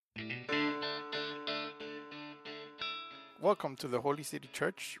Welcome to the Holy City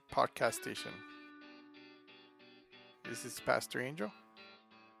Church podcast station. This is Pastor Angel.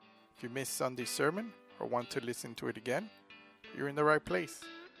 If you missed Sunday's sermon or want to listen to it again, you're in the right place.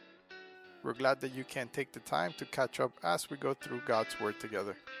 We're glad that you can take the time to catch up as we go through God's Word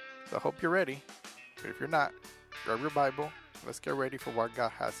together. So I hope you're ready, but if you're not, grab your Bible. Let's get ready for what God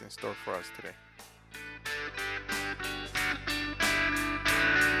has in store for us today.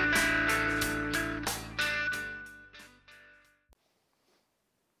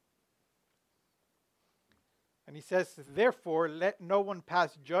 And he says, therefore, let no one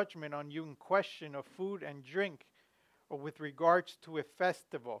pass judgment on you in question of food and drink, or with regards to a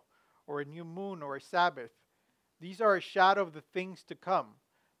festival, or a new moon, or a Sabbath. These are a shadow of the things to come,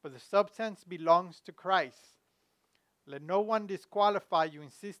 but the substance belongs to Christ. Let no one disqualify you,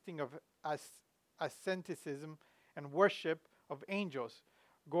 insisting of asceticism and worship of angels,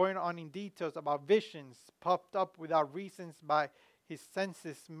 going on in details about visions puffed up without reasons by his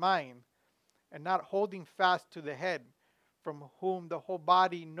senseless mind, and not holding fast to the head, from whom the whole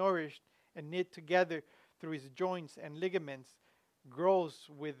body, nourished and knit together through his joints and ligaments, grows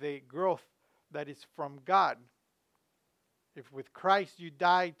with a growth that is from God. If with Christ you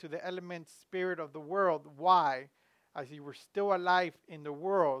died to the element spirit of the world, why, as you were still alive in the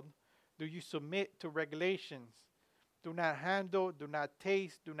world, do you submit to regulations? Do not handle, do not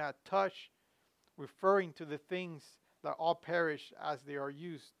taste, do not touch, referring to the things that all perish as they are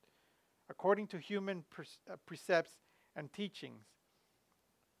used, according to human precepts and teachings.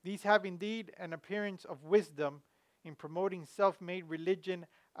 These have indeed an appearance of wisdom in promoting self-made religion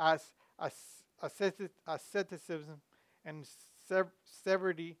as asceticism and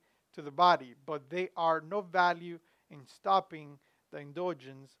severity to the body, but they are no value in stopping the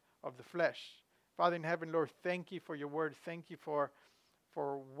indulgence of the flesh. Father in heaven, Lord, thank you for your word. Thank you for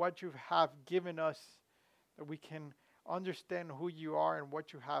what you have given us, that we can understand who you are and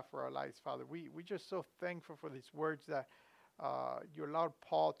what you have for our lives, Father. We're just so thankful for these words that you allowed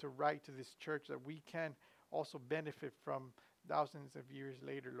Paul to write to this church, that we can also benefit from thousands of years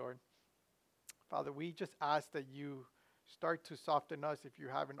later, Lord. Father, we just ask that you start to soften us if you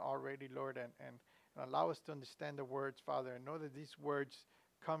haven't already, Lord, and allow us to understand the words, Father, and know that these words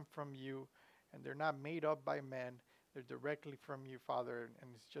come from you and they're not made up by men. They're directly from you, Father,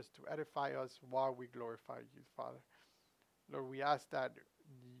 and it's just to edify us while we glorify you, Father. Lord, we ask that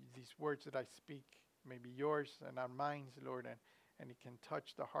these words that I speak may be yours and our minds, Lord, and it can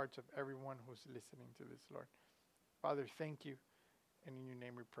touch the hearts of everyone who's listening to this, Lord. Father, thank you, and in your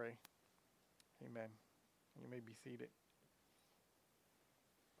name we pray. Amen. You may be seated.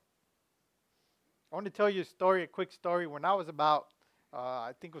 I want to tell you a quick story. When I was about,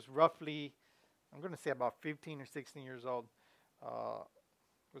 I think it was roughly, I'm going to say about 15 or 16 years old. It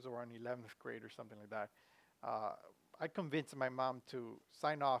was around 11th grade or something like that. I convinced my mom to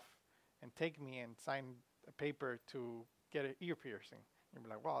sign off and take me and sign a paper to get an ear piercing. You'd be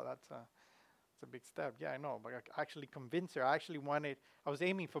like, wow, that's a big step. Yeah, I know, but I actually convinced her. I was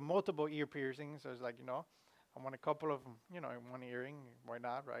aiming for multiple ear piercings. I was like, I want a couple of them, one earring. Why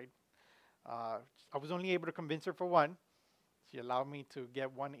not, right? I was only able to convince her for one. She allowed me to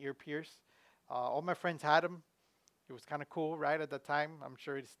get one ear pierced. All my friends had them. It was kind of cool, right, at the time. I'm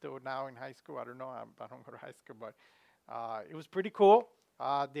sure it's still now in high school. I don't know. I don't go to high school, but it was pretty cool.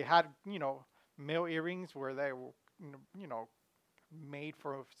 They had, male earrings where they were, made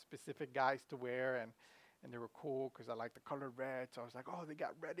for specific guys to wear, and they were cool because I like the color red. So I was like, oh, they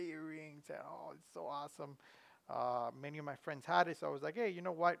got red earrings, and oh, it's so awesome. Many of my friends had it, so I was like, hey, you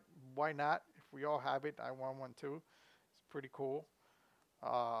know what? Why not? If we all have it, I want one too. It's pretty cool.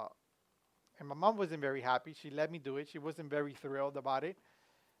 And my mom wasn't very happy. She let me do it. She wasn't very thrilled about it.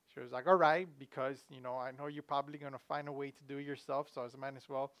 She was like, all right, because, I know you're probably going to find a way to do it yourself, so I might as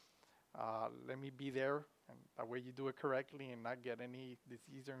well let me be there, and that way you do it correctly and not get any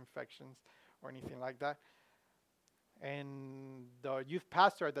disease or infections or anything like that. And the youth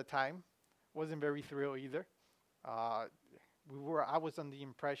pastor at the time wasn't very thrilled either. I was under the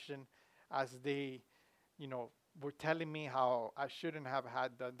impression, as they, were telling me how I shouldn't have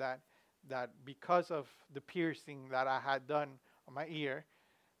had done that because of the piercing that I had done on my ear,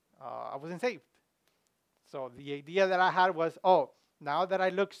 I wasn't saved. So the idea that I had was, now that I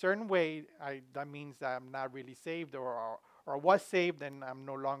look certain way, that means that I'm not really saved, or was saved and I'm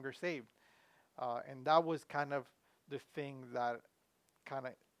no longer saved. And that was kind of the thing that kind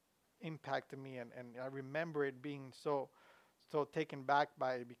of impacted me, and I remember it being so taken back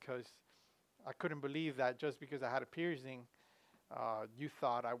by it, because I couldn't believe that just because I had a piercing, you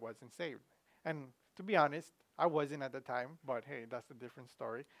thought I wasn't saved. And to be honest, I wasn't at the time, but hey, that's a different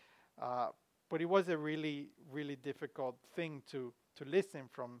story. But it was a really, really difficult thing to listen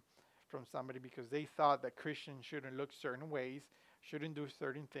from somebody, because they thought that Christians shouldn't look certain ways, shouldn't do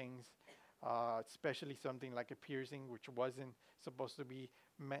certain things, especially something like a piercing, which wasn't supposed to be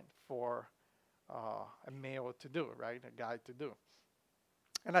meant for a male to do, right? A guy to do.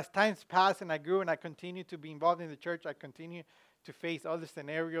 And as times passed and I grew and I continued to be involved in the church, I continued to face other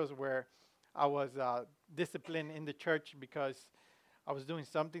scenarios where I was disciplined in the church because I was doing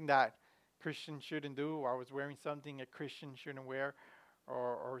something that Christians shouldn't do, or I was wearing something a Christian shouldn't wear,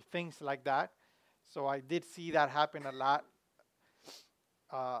 or things like that. So I did see that happen a lot.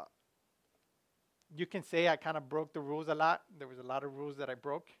 You can say I kind of broke the rules a lot. There was a lot of rules that I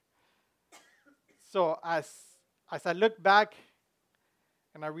broke. So as I look back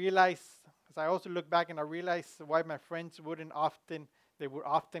and I realize, as I also look back and I realize why my friends would often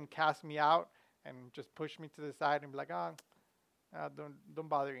cast me out and just push me to the side and be like, don't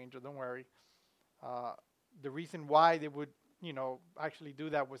bother, Angel, don't worry. The reason why they would, actually do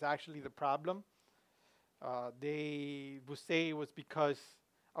that was actually the problem. They would say it was because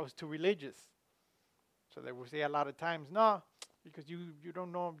I was too religious. So they would say a lot of times, no, because you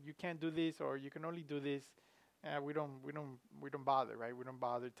don't know, you can't do this, or you can only do this. We don't bother, right? We don't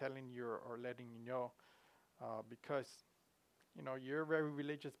bother telling you or letting you know, because you're a very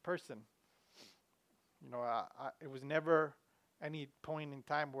religious person. It was never any point in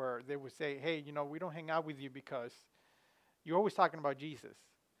time where they would say, hey, we don't hang out with you because you're always talking about Jesus,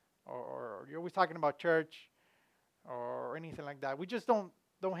 or you're always talking about church, or anything like that. We just don't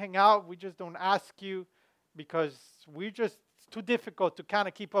hang out. We just don't ask you because it's too difficult to kind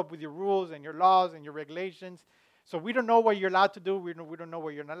of keep up with your rules and your laws and your regulations. So we don't know what you're allowed to do. We don't know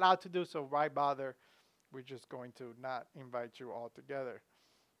what you're not allowed to do. So why bother? We're just going to not invite you altogether.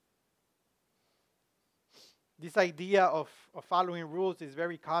 This idea of following rules is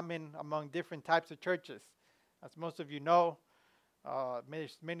very common among different types of churches. As most of you know,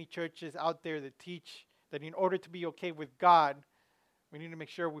 there's many churches out there that teach that in order to be okay with God, we need to make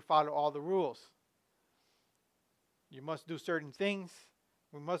sure we follow all the rules. You must do certain things.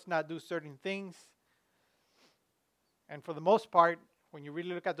 We must not do certain things. And for the most part, when you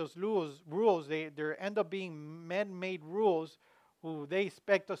really look at those rules, they end up being man-made rules who they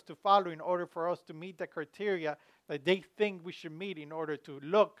expect us to follow in order for us to meet the criteria that they think we should meet in order to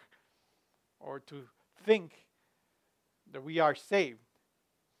look or to think that we are saved.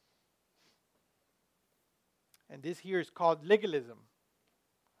 And this here is called legalism.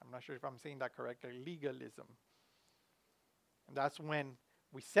 I'm not sure if I'm saying that correctly. Legalism. And that's when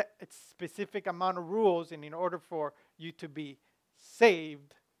we set a specific amount of rules, and in order for you to be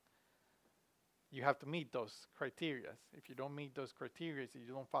saved, you have to meet those criteria. If you don't meet those criteria, if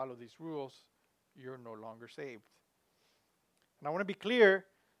you don't follow these rules, you're no longer saved. And I want to be clear,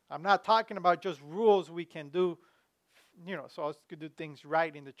 I'm not talking about just rules we can do, so us could do things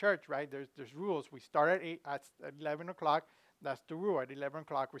right in the church, right? There's rules. We start at 11 o'clock. That's the rule. At 11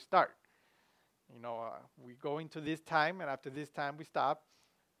 o'clock we start. We go into this time, and after this time we stop.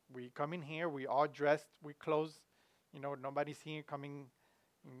 We come in here, we all dressed, we close. Nobody's here coming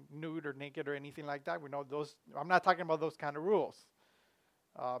nude or naked or anything like that. We know those. I'm not talking about those kind of rules.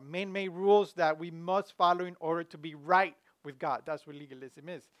 Man-made rules that we must follow in order to be right with God. That's what legalism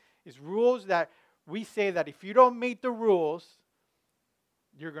is. It's rules that we say that if you don't meet the rules,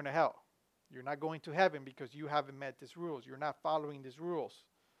 you're going to hell. You're not going to heaven because you haven't met these rules. You're not following these rules.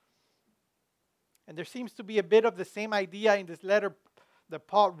 And there seems to be a bit of the same idea in this letter that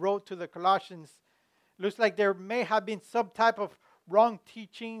Paul wrote to the Colossians. Looks like there may have been some type of wrong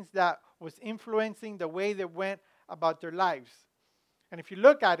teachings that was influencing the way they went about their lives. And if you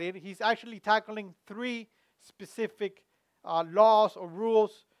look at it, he's actually tackling 3 specific laws or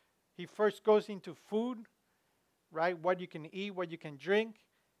rules. He first goes into food, right? What you can eat, what you can drink.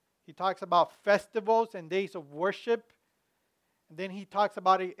 He talks about festivals and days of worship. And then he talks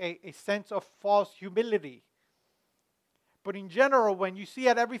about a sense of false humility. But in general, when you see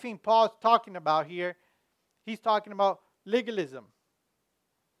at everything Paul's talking about here, he's talking about legalism.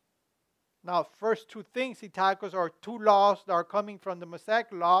 Now, first 2 things he tackles are 2 laws that are coming from the Mosaic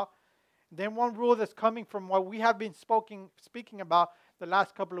law. Then 1 rule that's coming from what we have been speaking about the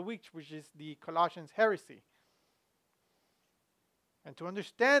last couple of weeks, which is the Colossians heresy. And to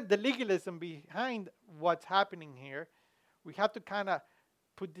understand the legalism behind what's happening here, we have to kind of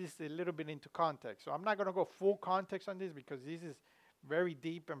put this a little bit into context. So I'm not going to go full context on this because this is very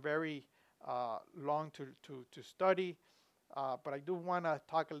deep and very long to study. But I do want to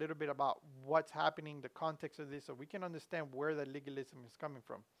talk a little bit about what's happening, the context of this, so we can understand where the legalism is coming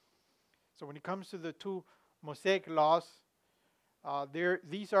from. So when it comes to the 2 Mosaic laws,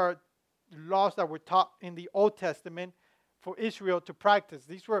 these are laws that were taught in the Old Testament for Israel to practice.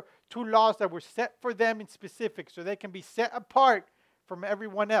 These were 2 laws that were set for them in specific so they can be set apart from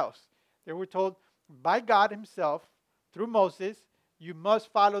everyone else. They were told by God himself through Moses, you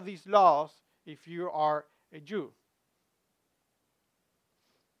must follow these laws if you are a Jew.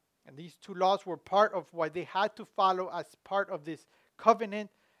 And these 2 laws were part of what they had to follow as part of this covenant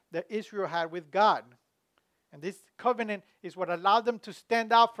that Israel had with God. And this covenant is what allowed them to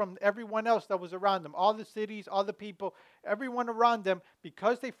stand out from everyone else that was around them. All the cities, all the people, everyone around them,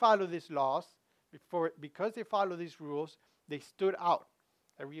 because they follow these laws, because they follow these rules, they stood out.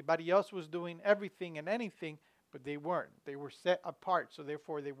 Everybody else was doing everything and anything, but they weren't. They were set apart, so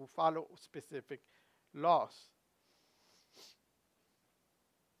therefore they will follow specific laws.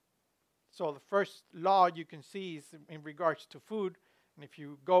 So the first law you can see is in regards to food. And if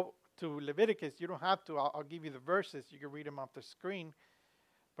you go to Leviticus, you don't have to. I'll give you the verses. You can read them off the screen.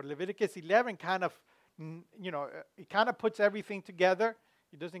 But Leviticus 11 kind of, it kind of puts everything together.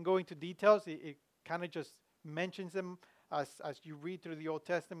 It doesn't go into details. It kind of just mentions them as you read through the Old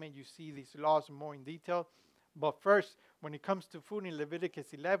Testament. You see these laws more in detail. But first, when it comes to food in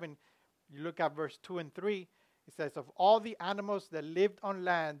Leviticus 11, you look at verse 2 and 3. It says, of all the animals that lived on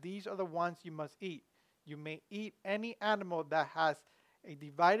land, these are the ones you must eat. You may eat any animal that has a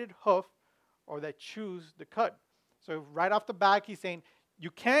divided hoof or that chews the cud. So right off the bat, he's saying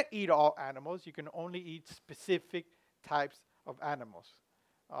you can't eat all animals. You can only eat specific types of animals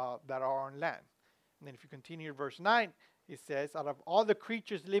that are on land. And then if you continue to verse 9, it says, out of all the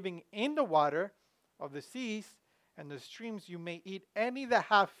creatures living in the water of the seas and the streams, you may eat any that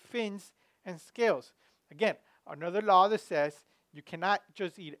have fins and scales. Again, another law that says you cannot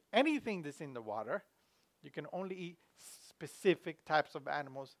just eat anything that's in the water. You can only eat specific types of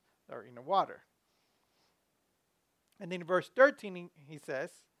animals that are in the water. And then in verse 13, he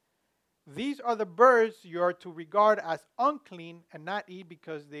says, these are the birds you are to regard as unclean and not eat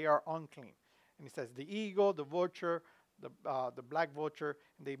because they are unclean. And he says the eagle, the vulture, the black vulture,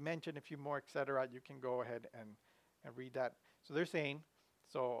 and they mention a few more, etc. You can go ahead and read that. So they're saying,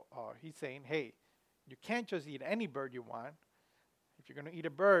 he's saying, hey, you can't just eat any bird you want. If you're going to eat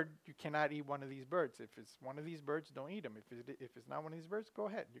a bird, you cannot eat one of these birds. If it's one of these birds, don't eat them. If it's not one of these birds, go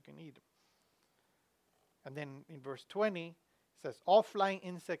ahead. You can eat them. And then in verse 20, it says, all flying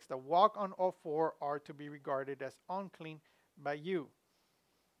insects that walk on all four are to be regarded as unclean by you.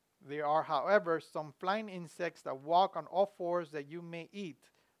 There are, however, some flying insects that walk on all fours that you may eat.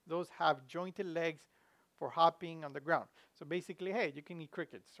 Those have jointed legs for hopping on the ground. So basically, hey, you can eat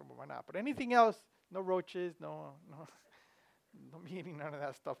crickets, so why not? But anything else, no roaches, no, don't be eating none of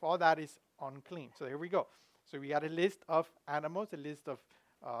that stuff. All that is unclean. So here we go. So we got a list of animals, a list of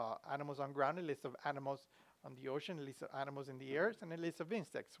animals on ground, a list of animals on the ocean, a list of animals in the air, and a list of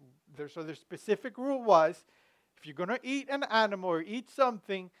insects. So the specific rule was, if you're going to eat an animal or eat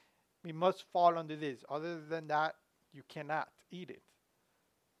something, it must fall under this. Other than that, you cannot eat it.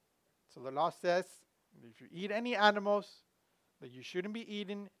 So the law says, if you eat any animals that you shouldn't be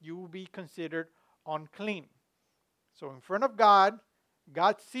eating, you will be considered unclean. So in front of God,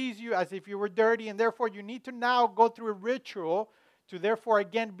 God sees you as if you were dirty, and therefore you need to now go through a ritual to therefore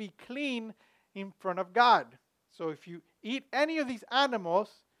again be clean in front of God. So if you eat any of these animals,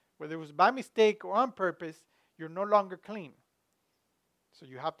 whether it was by mistake or on purpose, you're no longer clean. So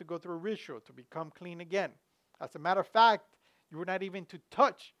you have to go through a ritual to become clean again. As a matter of fact, you were not even to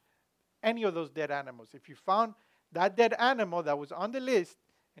touch any of those dead animals. If you found that dead animal that was on the list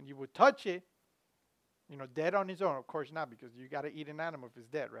and you would touch it, dead on its own, of course not, because you got to eat an animal if it's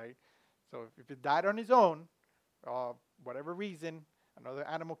dead, right? So if it died on its own, whatever reason, another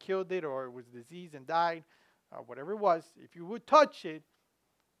animal killed it or it was diseased and died, whatever it was, if you would touch it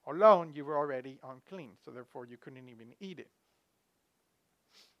alone, you were already unclean. So therefore, you couldn't even eat it.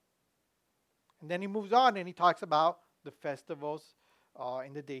 And then he moves on and he talks about the festivals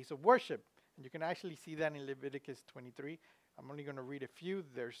in the days of worship. And you can actually see that in Leviticus 23. I'm only going to read a few.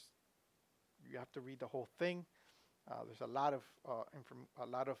 You have to read the whole thing. There's a lot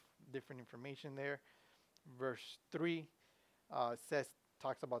of different information there. Verse 3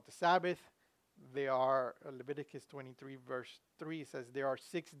 talks about the Sabbath. There are Leviticus 23 verse 3 says there are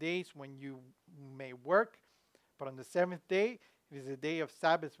 6 days when you may work, but on the seventh day it is a day of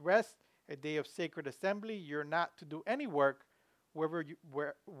Sabbath rest, a day of sacred assembly. You're not to do any work.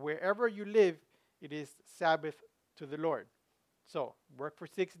 Wherever you live, it is Sabbath to the Lord. So work for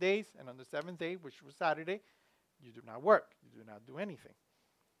 6 days, and on the seventh day, which was Saturday, you do not work. You do not do anything.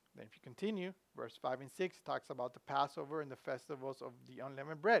 Then if you continue, verse 5 and 6 talks about the Passover and the festivals of the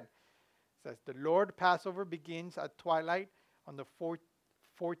unleavened bread. It says, the Lord Passover begins at twilight on the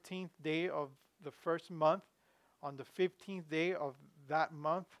 14th day of the first month. On the 15th day of that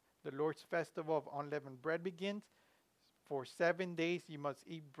month, the Lord's festival of unleavened bread begins. For 7 days you must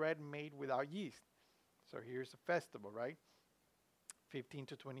eat bread made without yeast. So here's a festival, right? 15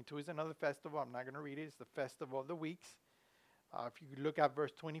 to 22 is another festival. I'm not going to read it. It's the festival of the weeks. If you look at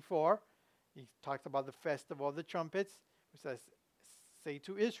verse 24, he talks about the festival of the trumpets. It says, say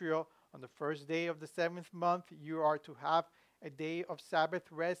to Israel, on the first day of the 7th month, you are to have a day of Sabbath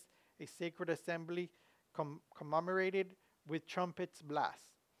rest, a sacred assembly commemorated with trumpets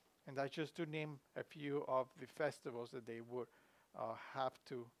blast. And that's just to name a few of the festivals that they would have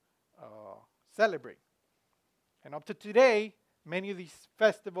to celebrate. And up to today, many of these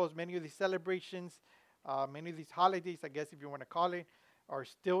festivals, many of these celebrations, many of these holidays, I guess if you want to call it, are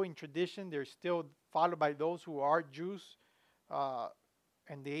still in tradition. They're still followed by those who are Jews,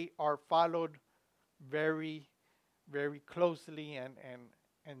 and they are followed very, very closely,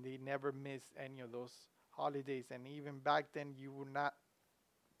 and they never miss any of those holidays. And even back then, you were not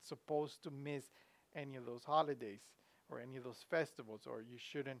supposed to miss any of those holidays or any of those festivals, or you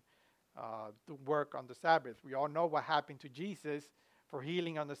shouldn't do work on the Sabbath. We all know what happened to Jesus for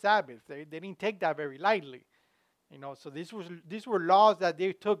healing on the Sabbath. They didn't take that very lightly. So these were laws that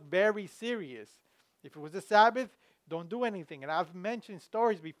they took very serious. If it was the Sabbath, don't do anything. And I've mentioned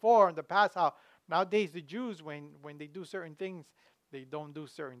stories before in the past how nowadays the Jews, when they do certain things, they don't do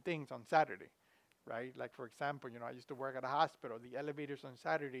certain things on Saturday, right? Like, for example, I used to work at a hospital. The elevators on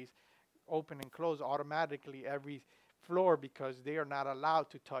Saturdays open and close automatically every floor because they are not allowed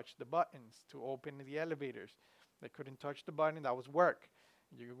to touch the buttons to open the elevators. They couldn't touch the button. That was work.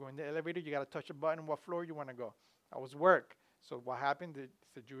 You go in the elevator, you got to touch a button. What floor you want to go? That was work. So what happened?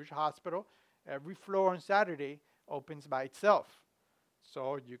 It's a Jewish hospital. Every floor on Saturday opens by itself.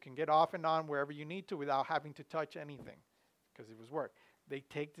 So you can get off and on wherever you need to without having to touch anything because it was work. They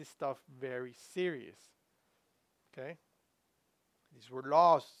take this stuff very serious. Okay? These were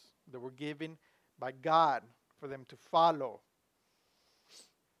laws that were given by God for them to follow.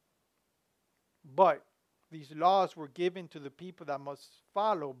 But these laws were given to the people that must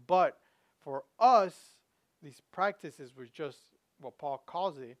follow. But for us, these practices were just what Paul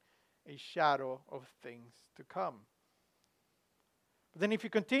calls it, a shadow of things to come. But then if you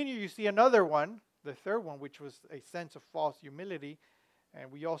continue, you see another one, the third one, which was a sense of false humility.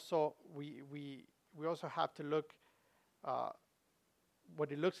 And we also have to look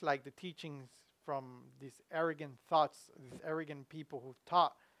what it looks like, the teachings from these arrogant thoughts, these arrogant people who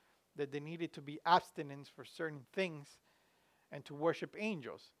taught that they needed to be abstinence for certain things and to worship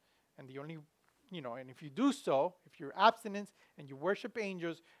angels. And the only, and if you do so, if you're abstinence and you worship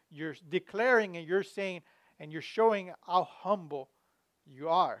angels, you're declaring and you're saying and you're showing how humble you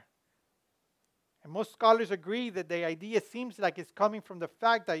are. And most scholars agree that the idea seems like it's coming from the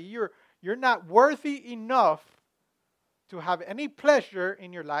fact that you're not worthy enough to have any pleasure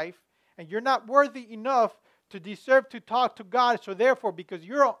in your life, and you're not worthy enough to deserve to talk to God. So therefore, because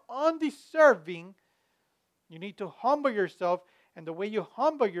you're undeserving, you need to humble yourself. And the way you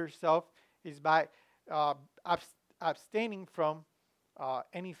humble yourself is by abstaining from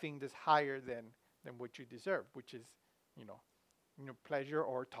anything that's higher than what you deserve, which is, pleasure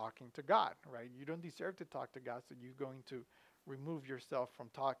or talking to God, right? You don't deserve to talk to God, so you're going to remove yourself from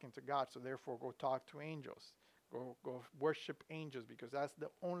talking to God. So therefore, go talk to angels. Go worship angels, because that's the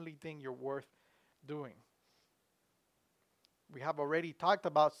only thing you're worth doing. We have already talked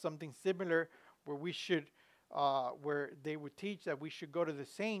about something similar where we should, where they would teach that we should go to the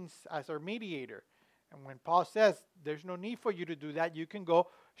saints as our mediator. And when Paul says there's no need for you to do that, you can go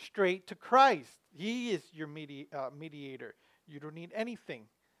straight to Christ. He is your mediator. You don't need anything.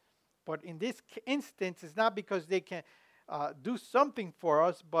 But in this instance, it's not because they can do something for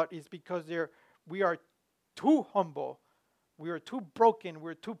us, but it's because we are too humble, we are too broken,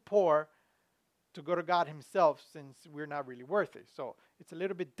 we're too poor to go to God himself, since we're not really worth it. So it's a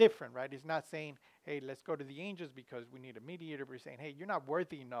little bit different, right? It's not saying, hey, let's go to the angels because we need a mediator. We're saying, hey, you're not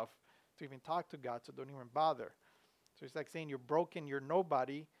worthy enough to even talk to God, so don't even bother. So it's like saying you're broken, you're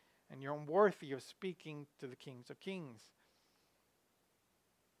nobody, and you're unworthy of speaking to the kings of kings.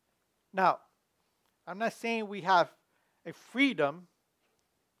 Now, I'm not saying we have a freedom,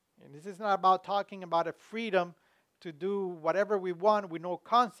 and this is not about talking about a freedom to do whatever we want with no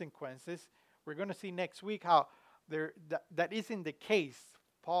consequences. We're going to see next week how that isn't the case.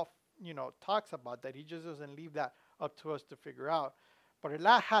 Paul, talks about that. He just doesn't leave that up to us to figure out. But a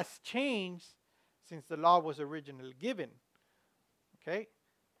lot has changed since the law was originally given. Okay?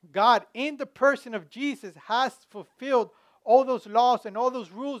 God, in the person of Jesus, has fulfilled all those laws and all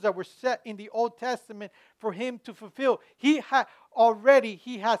those rules that were set in the Old Testament for him to fulfill. He has already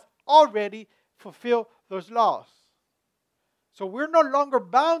fulfilled those laws. So we're no longer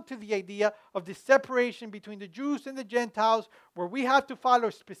bound to the idea of the separation between the Jews and the Gentiles, where we have to follow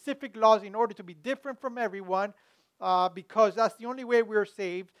specific laws in order to be different from everyone, because that's the only way we're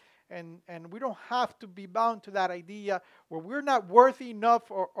saved. And we don't have to be bound to that idea where we're not worthy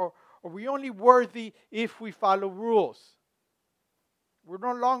enough, or we're only worthy if we follow rules. We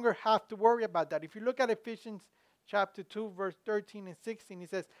no longer have to worry about that. If you look at Ephesians chapter 2, verse 13 and 16, it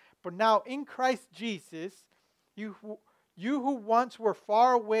says, "But now in Christ Jesus, you who once were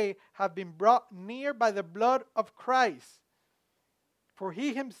far away have been brought near by the blood of Christ. For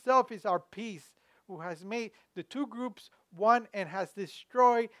he himself is our peace, who has made the two groups one and has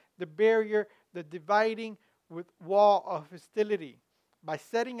destroyed the barrier, the dividing wall of hostility, by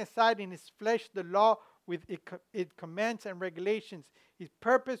setting aside in his flesh the law with its commands and regulations. His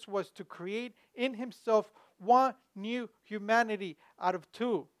purpose was to create in himself one new humanity out of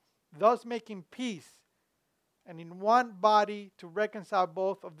two, thus making peace, and in one body to reconcile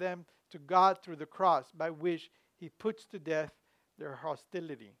both of them to God through the cross, by which he puts to death their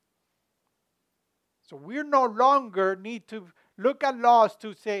hostility." So we no longer need to look at laws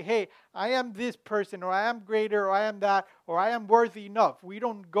to say, hey, I am this person, or I am greater, or I am that, or I am worthy enough. We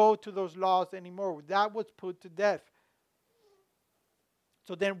don't go to those laws anymore. That was put to death.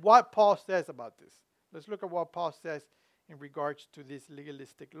 So then what Paul says about this. Let's look at what Paul says in regards to these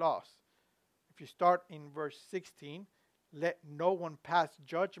legalistic laws. If you start in verse 16, "Let no one pass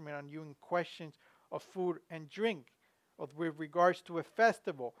judgment on you in questions of food and drink, or with regards to a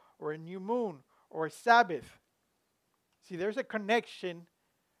festival, or a new moon, or a Sabbath." See, there's a connection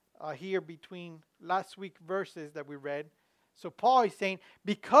here between last week's verses that we read. So Paul is saying,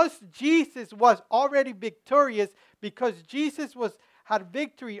 because Jesus was already victorious, because Jesus had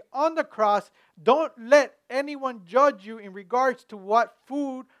victory on the cross, don't let anyone judge you in regards to what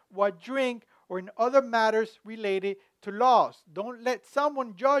food, what drink, or in other matters related to laws. Don't let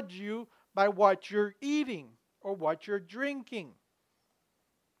someone judge you by what you're eating or what you're drinking.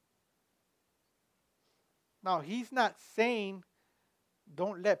 Now, he's not saying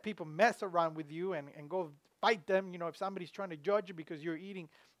don't let people mess around with you and go fight them. You know, if somebody's trying to judge you because you're eating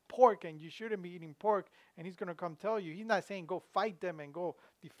pork and you shouldn't be eating pork, and he's going to come tell you. He's not saying go fight them and go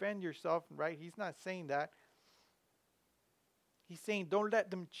defend yourself, right? He's not saying that. He's saying don't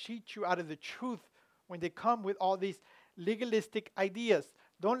let them cheat you out of the truth when they come with all these legalistic ideas.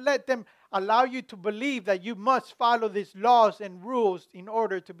 Don't let them allow you to believe that you must follow these laws and rules in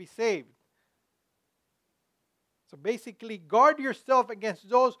order to be saved. So basically, guard yourself against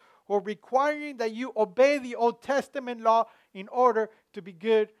those who are requiring that you obey the Old Testament law in order to be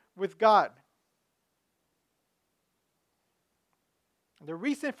good with God. And the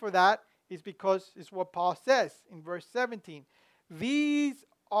reason for that is because it's what Paul says in verse 17. "These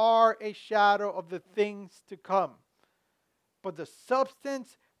are a shadow of the things to come, but the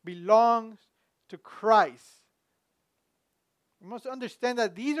substance belongs to Christ." You must understand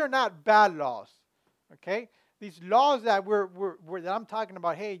that these are not bad laws, okay? These laws that that I'm talking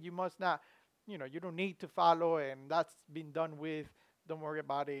about, hey, you must not, you don't need to follow, and that's been done with. Don't worry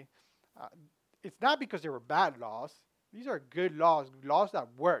about it. It's not because they were bad laws. These are good laws, laws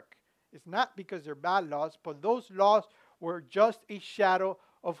that work. It's not because they're bad laws, but those laws were just a shadow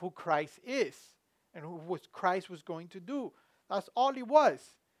of who Christ is and who Christ was going to do. That's all it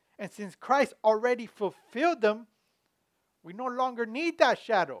was. And since Christ already fulfilled them, we no longer need that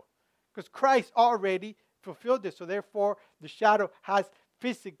shadow because Christ already fulfilled it. So therefore, the shadow has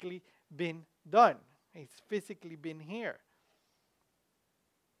physically been done. It's physically been here.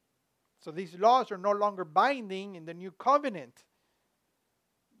 So these laws are no longer binding in the new covenant.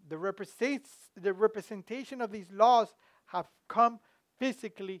 The representation of these laws have come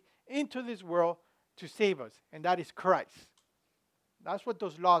physically into this world to save us, and that is Christ. That's what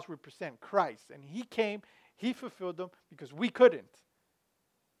those laws represent, Christ. And he came, he fulfilled them because we couldn't.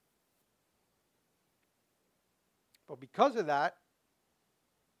 But because of that,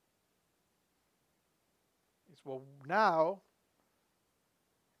 it's well now,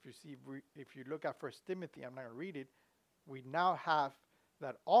 if you look at 1 Timothy, I'm not going to read it, we now have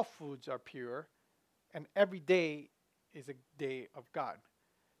that all foods are pure and every day is a day of God.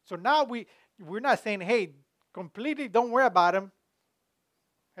 So now we're not saying, hey, completely don't worry about them.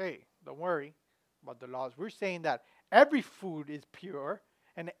 Hey, don't worry about the laws. We're saying that every food is pure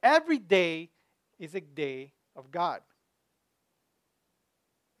and every day is a day of God.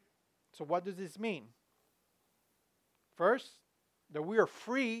 So what does this mean? First, that we are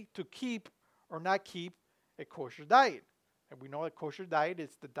free to keep or not keep a kosher diet. And we know a kosher diet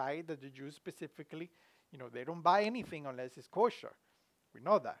is the diet that the Jews specifically, they don't buy anything unless it's kosher. We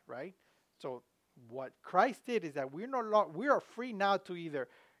know that, right? So what Christ did is that we are free now to either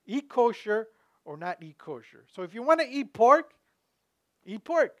eat kosher or not eat kosher. So if you want to eat pork, eat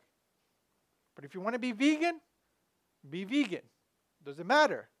pork. But if you want to be vegan, be vegan. Doesn't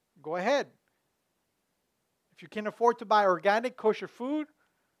matter. Go ahead. If you can afford to buy organic kosher food,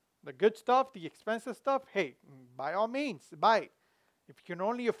 the good stuff, the expensive stuff, hey, by all means, buy it. If you can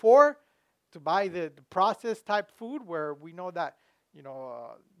only afford to buy the processed type food where we know that,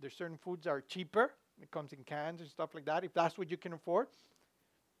 there's certain foods that are cheaper. It comes in cans and stuff like that. If that's what you can afford,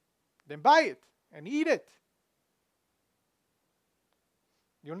 then buy it and eat it.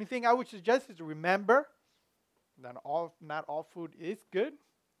 The only thing I would suggest is to remember that not all food is good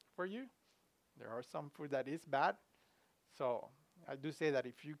for you. There are some food that is bad. So I do say that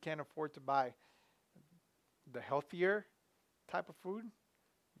if you can't afford to buy the healthier type of food,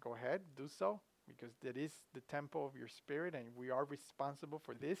 go ahead, do so, because that is the temple of your spirit and we are responsible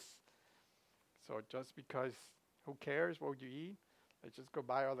for this. So just because, who cares what you eat? Let's just go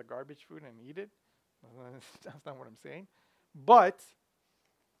buy all the garbage food and eat it. That's not what I'm saying. But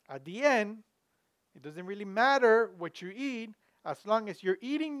at the end, it doesn't really matter what you eat as long as you're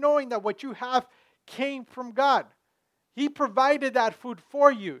eating knowing that what you have came from God. He provided that food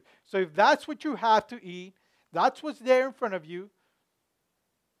for you. So if that's what you have to eat, that's what's there in front of you,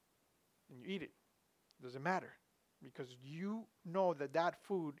 and you eat it. Doesn't matter, because you know that that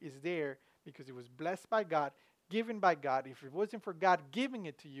food is there because it was blessed by God, given by God. If it wasn't for God giving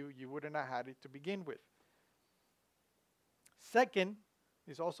it to you, you wouldn't have had it to begin with. Second,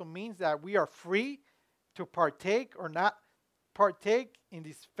 this also means that we are free to partake or not partake in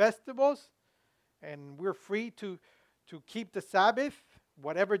these festivals, and we're free to keep the Sabbath,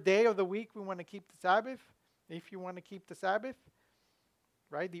 whatever day of the week we want to keep the Sabbath, if you want to keep the Sabbath,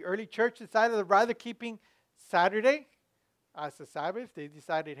 right? The early church decided that rather keeping Saturday as the Sabbath, they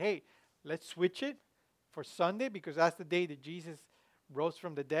decided, hey, let's switch it for Sunday because that's the day that Jesus rose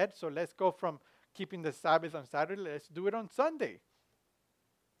from the dead. So let's go from keeping the Sabbath on Saturday, let's do it on Sunday.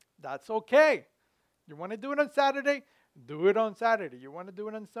 That's okay. You want to do it on Saturday? Do it on Saturday. You want to do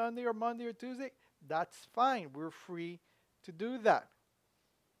it on Sunday or Monday or Tuesday? That's fine. We're free to do that.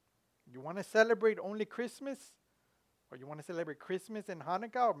 You want to celebrate only Christmas? Or you want to celebrate Christmas and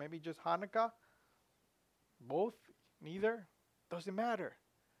Hanukkah? Or maybe just Hanukkah? Both? Neither? Doesn't matter.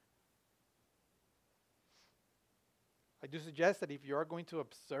 I do suggest that if you are going to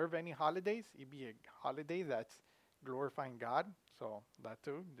observe any holidays, it be a holiday that's glorifying God. So that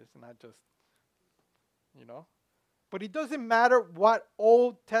too. This is not just, But it doesn't matter what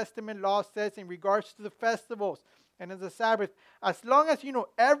Old Testament law says in regards to the festivals and the Sabbath. As long as you know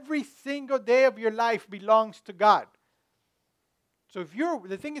every single day of your life belongs to God. So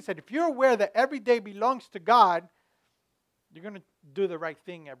the thing is that if you're aware that every day belongs to God, you're going to do the right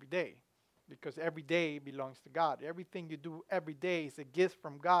thing every day. Because every day belongs to God. Everything you do every day is a gift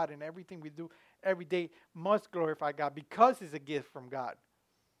from God. And everything we do every day must glorify God because it's a gift from God.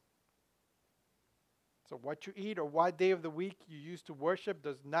 So what you eat or what day of the week you use to worship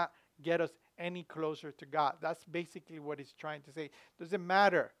does not get us any closer to God. That's basically what he's trying to say. Doesn't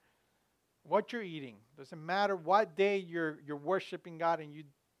matter what you're eating. Doesn't matter what day you're worshiping God and you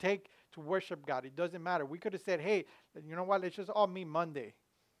take to worship God. It doesn't matter. We could have said, hey, you know what? Let's just all meet Monday.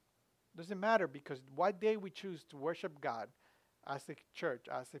 Doesn't matter because what day we choose to worship God as a church,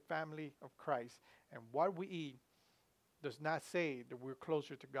 as a family of Christ, and what we eat does not say that we're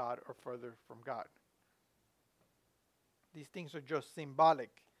closer to God or further from God. These things are just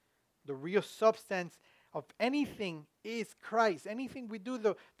symbolic. The real substance of anything is Christ. Anything we do,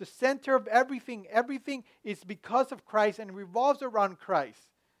 the center of everything is because of Christ and revolves around Christ.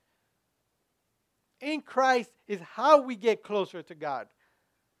 In Christ is how we get closer to God.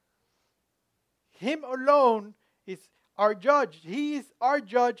 Him alone is our judge. He is our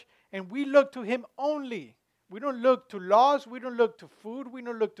judge, and we look to him only. We don't look to laws. We don't look to food. We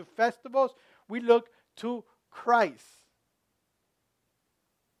don't look to festivals. We look to Christ.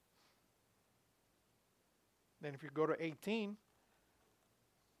 Then if you go to 18,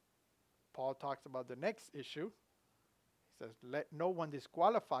 Paul talks about the next issue. He says, let no one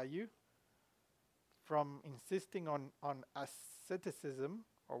disqualify you from insisting on asceticism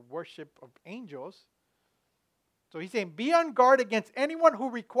or worship of angels. So he's saying, be on guard against anyone who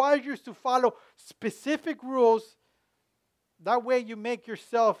requires you to follow specific rules. That way you make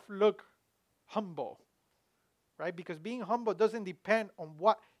yourself look humble, right? Because being humble doesn't depend on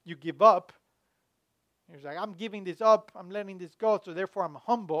what you give up. He's like, I'm giving this up, I'm letting this go, so therefore I'm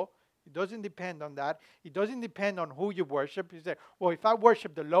humble. It doesn't depend on that. It doesn't depend on who you worship. You say, well, if I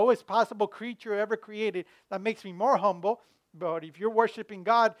worship the lowest possible creature ever created, that makes me more humble. But if you're worshiping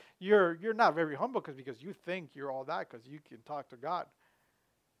God, you're not very humble because you think you're all that because you can talk to God.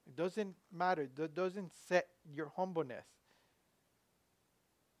 It doesn't matter. That doesn't set your humbleness.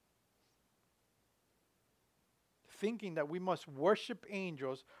 Thinking that we must worship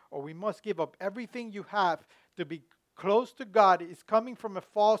angels or we must give up everything you have to be close to God is coming from a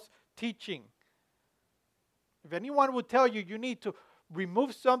false teaching. If anyone would tell you you need to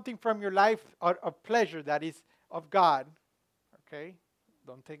remove something from your life of pleasure that is of God, okay?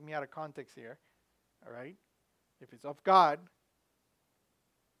 Don't take me out of context here, all right? If it's of God,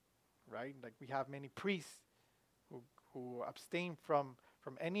 right? Like we have many priests who abstain from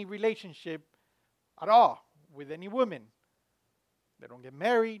any relationship at all with any woman. They don't get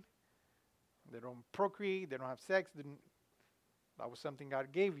married. They don't procreate. They don't have sex. That was something God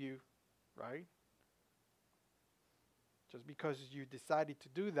gave you, right? Just because you decided to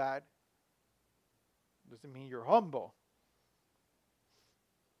do that doesn't mean you're humble.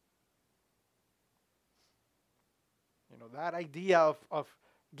 You know, that idea of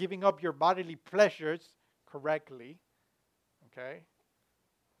giving up your bodily pleasures correctly, okay?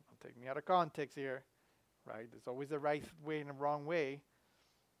 Don't take me out of context here, right? There's always a right way and a wrong way.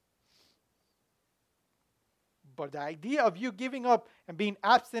 But the idea of you giving up and being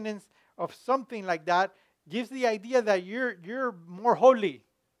abstinence of something like that gives the idea that you're more holy.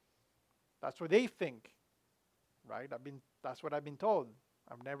 That's what they think, right? That's what I've been told.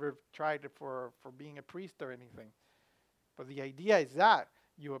 I've never tried it for being a priest or anything. But the idea is that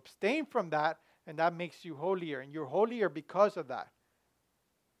you abstain from that, and that makes you holier, and you're holier because of that.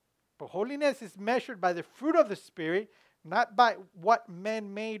 But holiness is measured by the fruit of the Spirit, not by what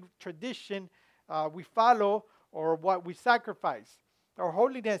man-made tradition we follow or what we sacrifice. Our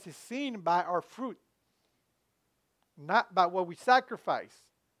holiness is seen by our fruit, not by what we sacrifice,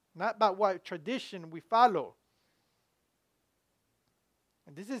 not by what tradition we follow.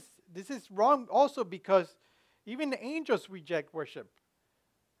 And this is wrong also because even the angels reject worship.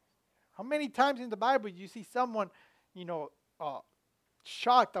 How many times in the Bible you see someone,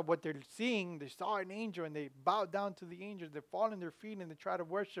 shocked at what they're seeing? They saw an angel and they bow down to the angel. They fall on their feet and they try to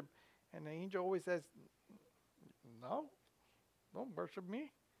worship. And the angel always says, no, don't worship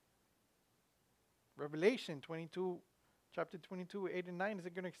me. Revelation 22, chapter 22, 8 and 9 is a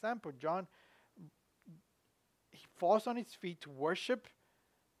good example. John, he falls on his feet to worship.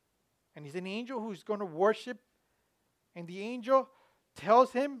 And he's an angel who's going to worship. And the angel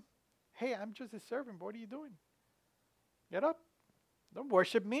tells him, hey, I'm just a servant. What are you doing? Get up. Don't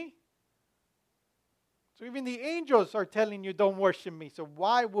worship me. So even the angels are telling you, don't worship me. So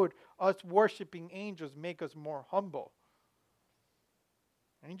why would us worshiping angels make us more humble?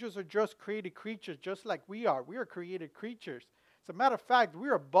 Angels are just created creatures just like we are. We are created creatures. As a matter of fact,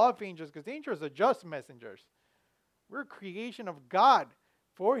 we're above angels because angels are just messengers. We're a creation of God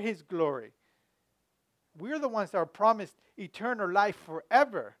for His glory. We're the ones that are promised eternal life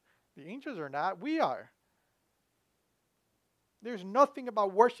forever. The angels are not. We are. There's nothing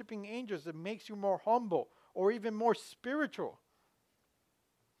about worshiping angels that makes you more humble or even more spiritual.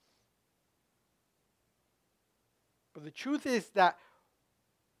 But the truth is that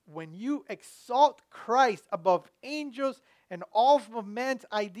when you exalt Christ above angels and all of man's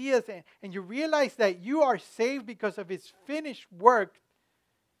ideas, and you realize that you are saved because of His finished work,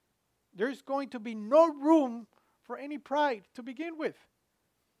 there's going to be no room for any pride to begin with.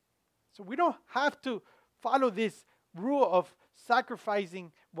 So we don't have to follow this rule of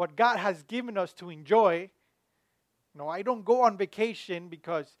sacrificing what God has given us to enjoy. No, I don't go on vacation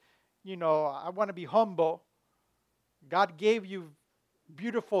because, I want to be humble. God gave you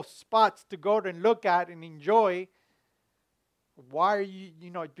beautiful spots to go and look at and enjoy. Why are you,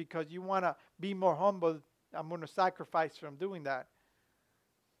 because you want to be more humble, I'm going to sacrifice from doing that.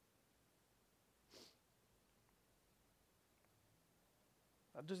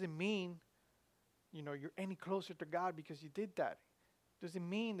 That doesn't mean, you're any closer to God because you did that. It doesn't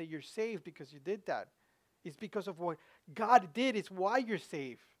mean that you're saved because you did that. It's because of what God did. It's why you're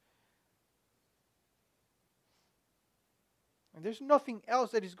saved. And there's nothing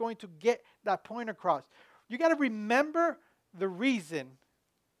else that is going to get that point across. You got to remember the reason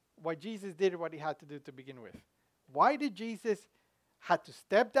why Jesus did what He had to do to begin with. Why did Jesus have to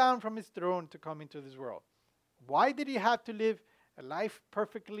step down from His throne to come into this world? Why did He have to live a life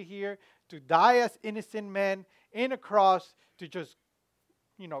perfectly here, to die as innocent men in a cross, to just,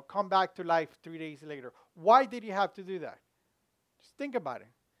 come back to life 3 days later? Why did He have to do that? Just think about it.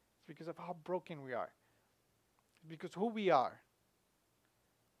 It's because of how broken we are. It's because who we are.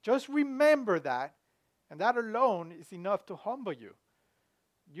 Just remember that, and that alone is enough to humble you.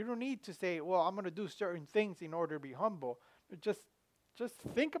 You don't need to say, well, I'm going to do certain things in order to be humble. Just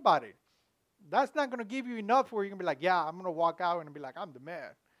think about it. That's not going to give you enough where you're going to be like, yeah, I'm going to walk out and be like, I'm the man.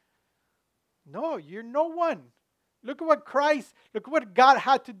 No, you're no one. Look at what God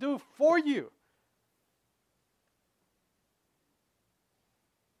had to do for you.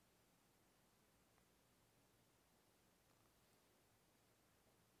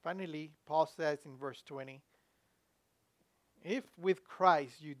 Finally, Paul says in verse 20, if with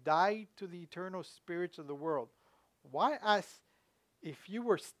Christ you died to the eternal spirits of the world, why, as if you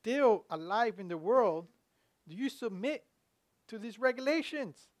were still alive in the world, do you submit to these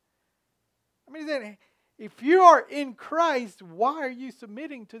regulations? I mean, if you are in Christ, why are you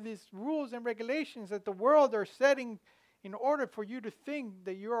submitting to these rules and regulations that the world are setting in order for you to think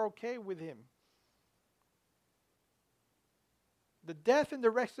that you're okay with Him? The death and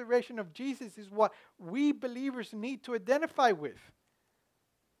the resurrection of Jesus is what we believers need to identify with.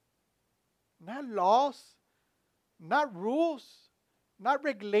 Not laws, not rules, not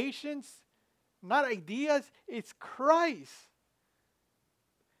regulations, not ideas. It's Christ.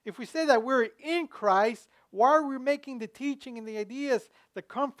 If we say that we're in Christ, why are we making the teaching and the ideas that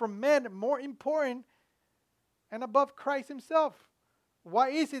come from men more important and above Christ Himself? Why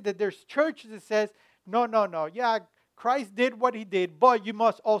is it that there's churches that says, no, yeah, Christ did what He did, but you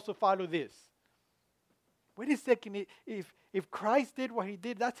must also follow this. Wait a second, if Christ did what He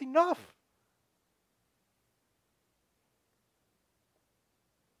did, that's enough.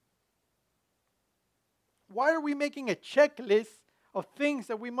 Why are we making a checklist of things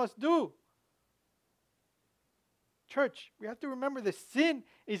that we must do? Church, we have to remember that sin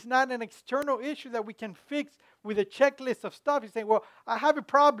is not an external issue that we can fix with a checklist of stuff. You're saying, well, I have a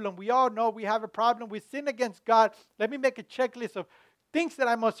problem. We all know we have a problem. We sin against God. Let me make a checklist of things that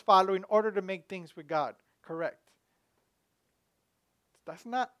I must follow in order to make things with God correct. That's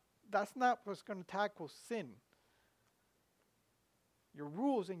not what's going to tackle sin. Your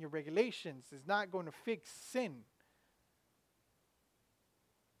rules and your regulations is not going to fix sin.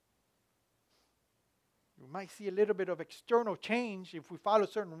 We might see a little bit of external change if we follow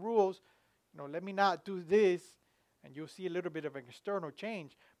certain rules. Let me not do this, and you'll see a little bit of an external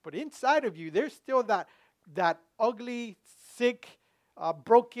change. But inside of you, there's still that ugly, sick,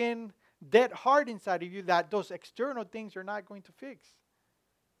 broken, dead heart inside of you that those external things are not going to fix.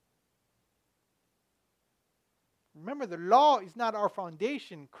 Remember, the law is not our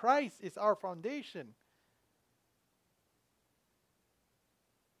foundation. Christ is our foundation.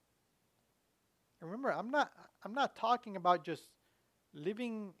 Remember, I'm not talking about just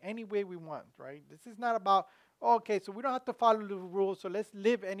living any way we want, right? This is not about, okay, so we don't have to follow the rules, so let's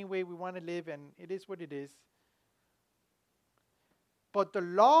live any way we want to live, and it is what it is. But the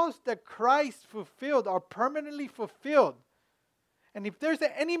laws that Christ fulfilled are permanently fulfilled. And if there's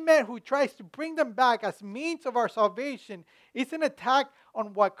any man who tries to bring them back as means of our salvation, it's an attack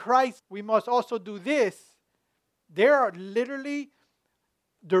on what Christ, we must also do this. They are literally,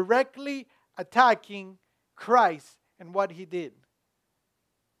 directly attacking Christ and what He did.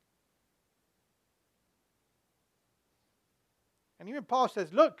 And even Paul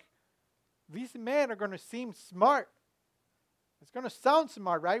says, look, these men are going to seem smart. It's going to sound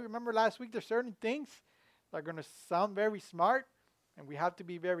smart, right? Remember last week there's certain things that are going to sound very smart, and we have to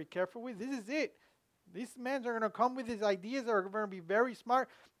be very careful with. This is it. These men are going to come with these ideas that are going to be very smart,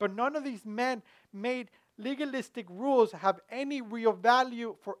 but none of these men made legalistic rules have any real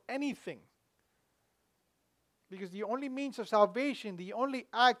value for anything. Because the only means of salvation, the only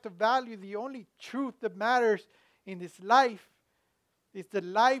act of value, the only truth that matters in this life is the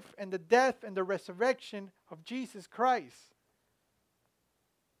life and the death and the resurrection of Jesus Christ.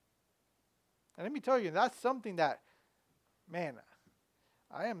 And let me tell you, that's something that, man,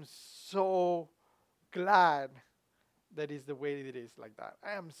 I am so glad that is the way it is like that.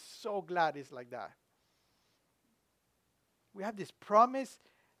 I am so glad it's like that. We have this promise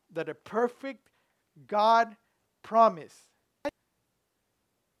that a perfect God promise.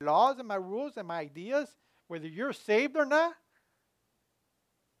 Laws and my rules and my ideas, whether you're saved or not,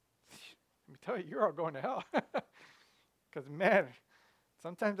 let me tell you, you're all going to hell. Because, man,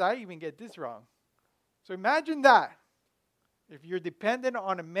 sometimes I even get this wrong. So imagine that. If you're dependent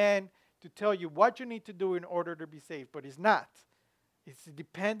on a man to tell you what you need to do in order to be saved, but it's not. It's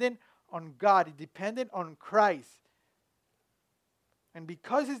dependent on God. It's dependent on Christ. And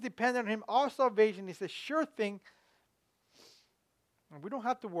because it's dependent on Him, our salvation is a sure thing. And we don't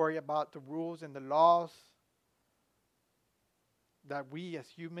have to worry about the rules and the laws that we as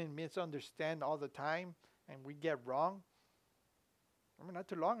humans misunderstand all the time and we get wrong. I mean, not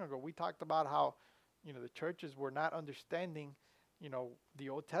too long ago, we talked about how, the churches were not understanding, the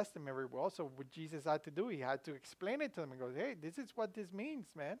Old Testament very well. So what Jesus had to do, he had to explain it to them and goes, hey, this is what this means,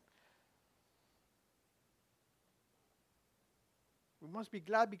 man. We must be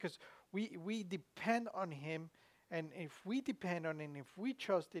glad because we depend on him. And if we depend on him, if we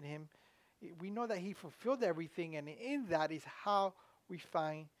trust in him, we know that he fulfilled everything. And in that is how we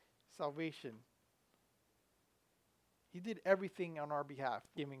find salvation. He did everything on our behalf,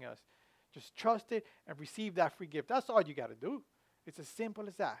 giving us. Just trust it and receive that free gift. That's all you got to do. It's as simple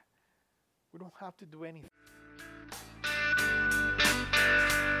as that. We don't have to do anything.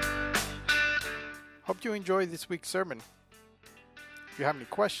 Hope you enjoyed this week's sermon. If you have any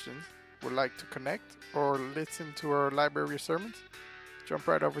questions, would like to connect, or listen to our library of sermons, jump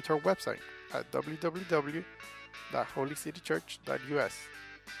right over to our website at www.holycitychurch.us.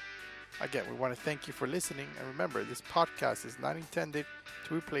 Again, we want to thank you for listening, and remember, this podcast is not intended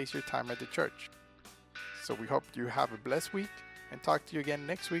to replace your time at the church. So we hope you have a blessed week, and talk to you again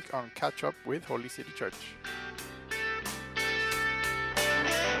next week on Catch Up with Holy City Church.